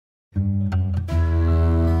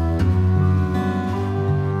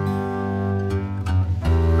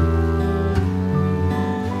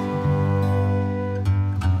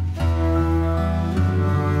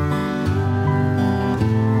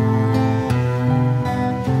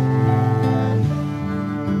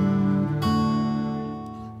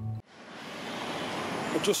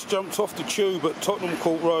just jumped off the tube at Tottenham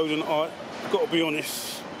Court Road, and I've got to be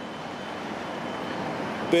honest,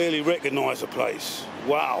 barely recognise the place.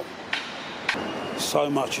 Wow, so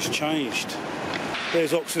much has changed.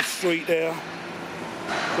 There's Oxford Street there.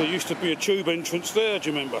 There used to be a tube entrance there, do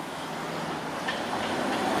you remember?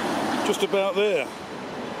 Just about there.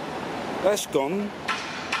 That's gone.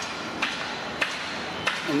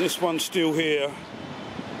 And this one's still here.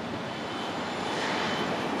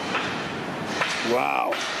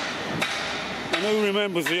 Wow. And who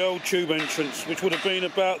remembers the old tube entrance, which would have been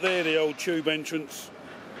about there, the old tube entrance?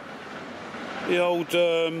 The old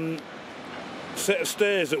set of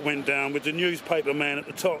stairs that went down with the newspaper man at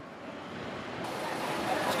the top.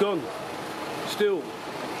 It's gone. Still,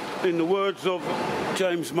 in the words of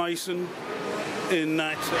James Mason, in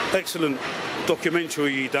that excellent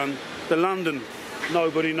documentary he done, The London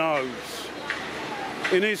Nobody Knows.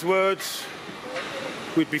 In his words,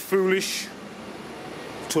 we'd be foolish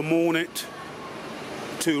to mourn it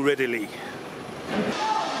too readily.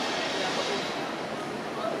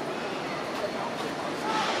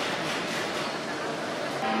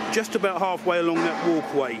 Just about halfway along that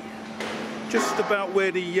walkway, just about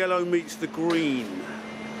where the yellow meets the green,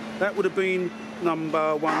 that would have been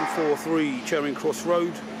number 143 Charing Cross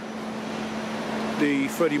Road, the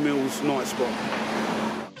Freddie Mills night spot.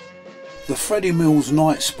 The Freddie Mills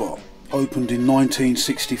night spot opened in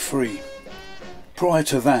 1963. Prior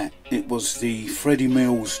to that, it was the Freddie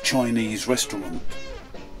Mills Chinese restaurant.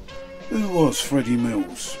 Who was Freddie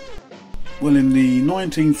Mills? Well, in the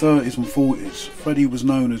 1930s and 40s, Freddie was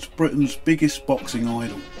known as Britain's biggest boxing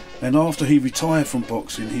idol, and after he retired from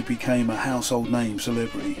boxing, he became a household name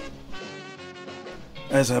celebrity.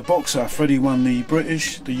 As a boxer, Freddie won the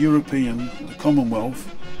British, the European, the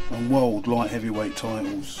Commonwealth and World Light Heavyweight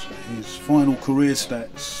titles. His final career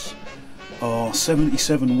stats are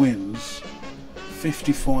 77 wins,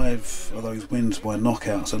 55 of those wins by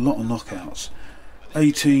knockouts, a lot of knockouts,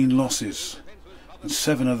 18 losses, and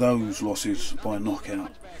 7 of those losses by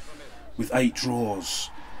knockout, with 8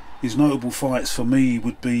 draws. His notable fights for me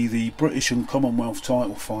would be the British and Commonwealth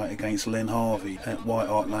title fight against Len Harvey at White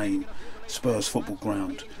Hart Lane, Spurs football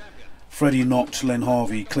ground. Freddie knocked Len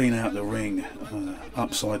Harvey clean out the ring,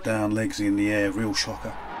 upside down, legs in the air, real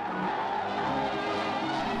shocker.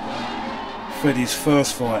 Freddie's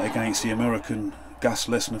first fight against the American Gus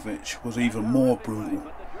Lesnovich was even more brutal,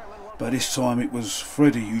 but this time it was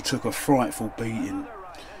Freddie who took a frightful beating.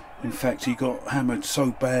 In fact, he got hammered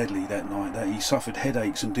so badly that night that he suffered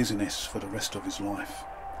headaches and dizziness for the rest of his life.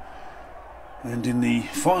 And in the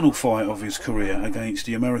final fight of his career against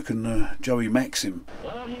the American Joey Maxim,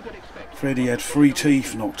 Freddie had 3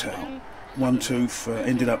 teeth knocked out. One tooth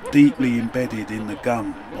ended up deeply embedded in the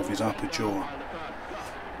gum of his upper jaw.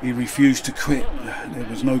 He refused to quit. There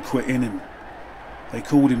was no quit in him. They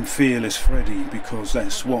called him Fearless Freddie because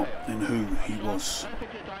that's what and who he was.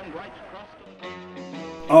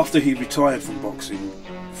 After he retired from boxing,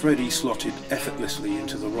 Freddie slotted effortlessly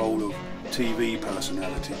into the role of TV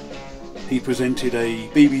personality. He presented a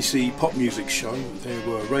BBC pop music show, there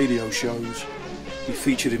were radio shows, he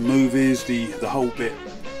featured in movies, the whole bit.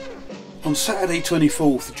 On Saturday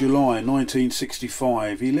 24th July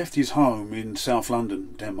 1965 he left his home in South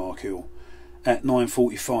London, Denmark Hill, at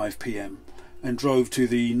 9:45 PM and drove to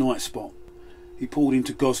the night spot. He pulled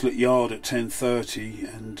into Goslet Yard at 10:30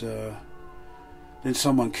 and then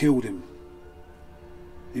someone killed him.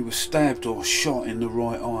 He was stabbed or shot in the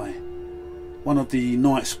right eye. One of the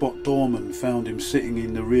night spot doormen found him sitting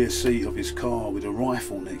in the rear seat of his car with a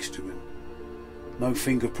rifle next to him. No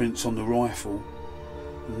fingerprints on the rifle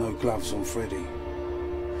and no gloves on Freddie.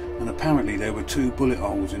 And apparently there were 2 bullet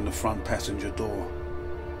holes in the front passenger door.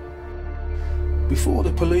 Before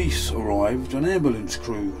the police arrived, an ambulance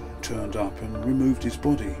crew turned up and removed his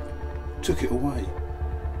body, took it away.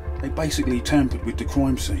 They basically tampered with the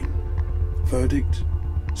crime scene. Verdict: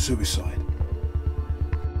 suicide.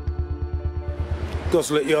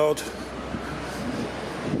 Goslet Yard,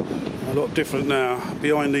 a lot different now.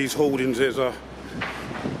 Behind these hoardings there's a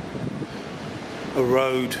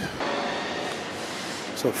road.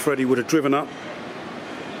 So Freddie would have driven up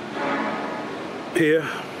here,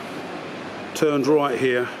 turned right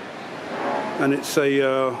here, and it's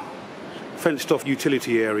a fenced off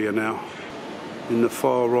utility area now. In the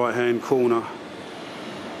far right hand corner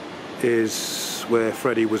is where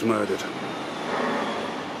Freddie was murdered.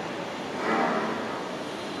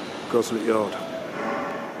 Goslet Yard.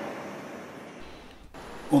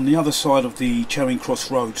 On the other side of the Charing Cross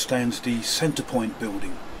Road stands the Centrepoint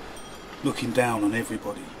building, looking down on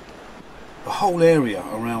everybody. The whole area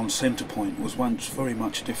around Centrepoint was once very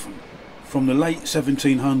much different. From the late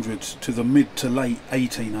 1700s to the mid to late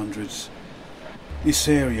 1800s, this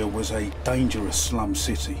area was a dangerous slum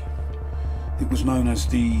city. It was known as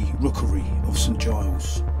the Rookery of St.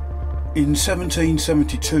 Giles. In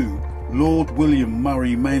 1772, Lord William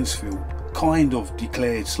Murray Mansfield kind of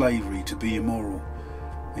declared slavery to be immoral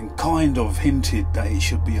and kind of hinted that it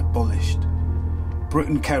should be abolished.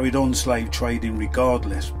 Britain carried on slave trading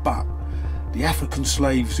regardless, but the African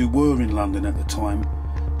slaves who were in London at the time,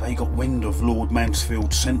 they got wind of Lord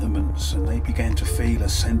Mansfield's sentiments and they began to feel a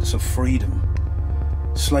sense of freedom.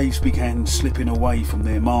 Slaves began slipping away from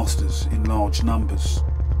their masters in large numbers.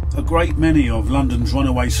 A great many of London's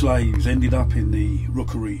runaway slaves ended up in the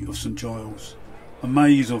Rookery of St. Giles, a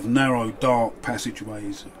maze of narrow, dark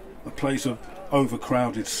passageways, a place of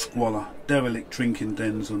overcrowded squalor, derelict drinking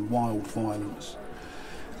dens and wild violence.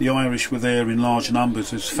 The Irish were there in large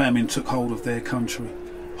numbers as famine took hold of their country.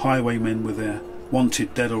 Highwaymen were there,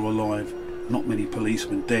 wanted dead or alive. Not many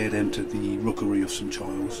policemen dared enter the Rookery of St.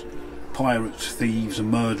 Giles. Pirates, thieves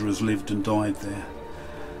and murderers lived and died there.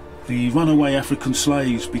 The runaway African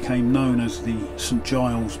slaves became known as the St.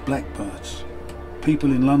 Giles Blackbirds.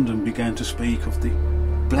 People in London began to speak of the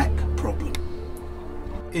black problem.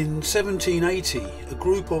 In 1780, a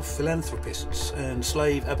group of philanthropists and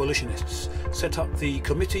slave abolitionists set up the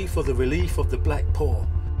Committee for the Relief of the Black Poor.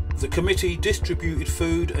 The committee distributed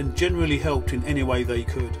food and generally helped in any way they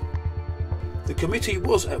could. The committee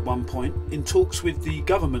was at one point in talks with the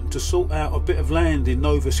government to sort out a bit of land in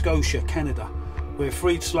Nova Scotia, Canada, where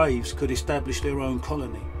freed slaves could establish their own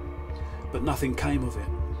colony. But nothing came of it.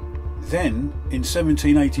 Then, in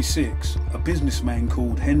 1786, a businessman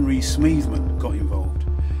called Henry Smeathman got involved.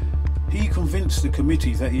 He convinced the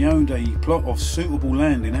committee that he owned a plot of suitable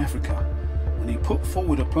land in Africa, and he put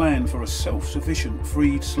forward a plan for a self-sufficient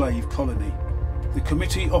freed slave colony. The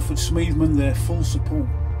committee offered Smeathman their full support.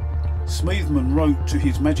 Smeathman wrote to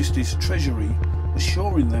His Majesty's Treasury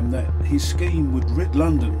assuring them that his scheme would rid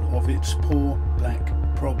London of its poor black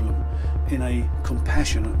problem in a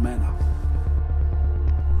compassionate manner.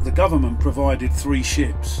 The government provided 3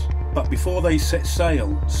 ships, but before they set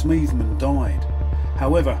sail, Smeathman died.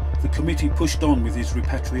 However, the committee pushed on with his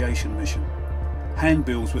repatriation mission.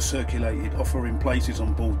 Handbills were circulated offering places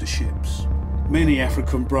on board the ships. Many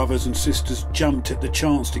African brothers and sisters jumped at the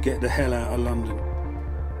chance to get the hell out of London.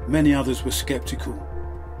 Many others were sceptical.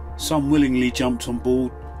 Some willingly jumped on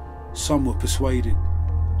board, some were persuaded,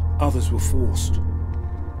 others were forced.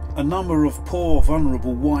 A number of poor,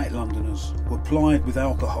 vulnerable white Londoners were plied with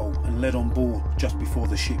alcohol and led on board just before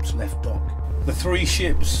the ships left dock. The 3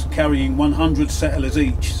 ships, carrying 100 settlers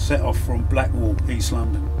each, set off from Blackwall, East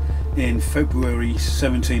London, in February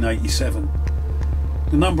 1787.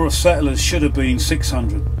 The number of settlers should have been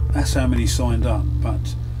 600, that's how many signed up,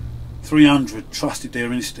 but 300 trusted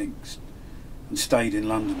their instincts and stayed in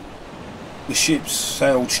London. The ships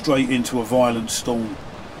sailed straight into a violent storm.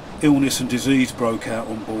 Illness and disease broke out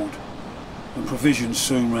on board, and provisions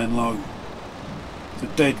soon ran low. The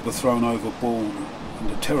dead were thrown overboard, and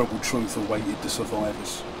the terrible truth awaited the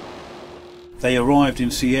survivors. They arrived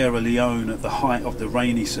in Sierra Leone at the height of the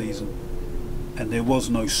rainy season, and there was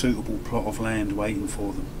no suitable plot of land waiting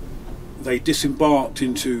for them. They disembarked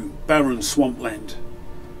into barren swampland.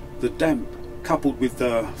 The damp, coupled with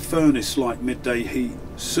the furnace-like midday heat,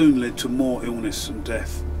 soon led to more illness and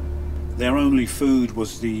death. Their only food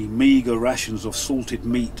was the meagre rations of salted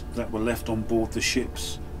meat that were left on board the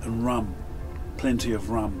ships, and rum, plenty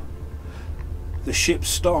of rum. The ship's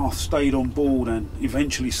staff stayed on board and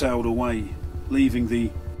eventually sailed away, leaving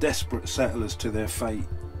the desperate settlers to their fate.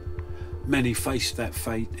 Many faced that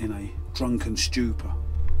fate in a drunken stupor.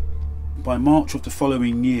 By March of the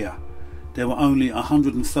following year, there were only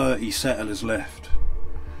 130 settlers left,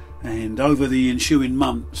 and over the ensuing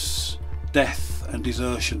months, death and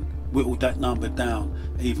desertion whittled that number down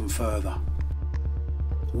even further.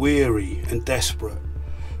 Weary and desperate,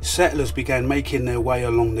 settlers began making their way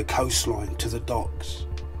along the coastline to the docks.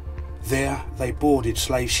 There they boarded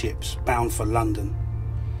slave ships bound for London,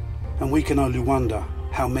 and we can only wonder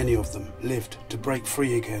how many of them lived to break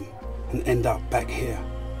free again and end up back here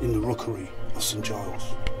in the Rookery of St.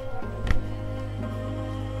 Giles.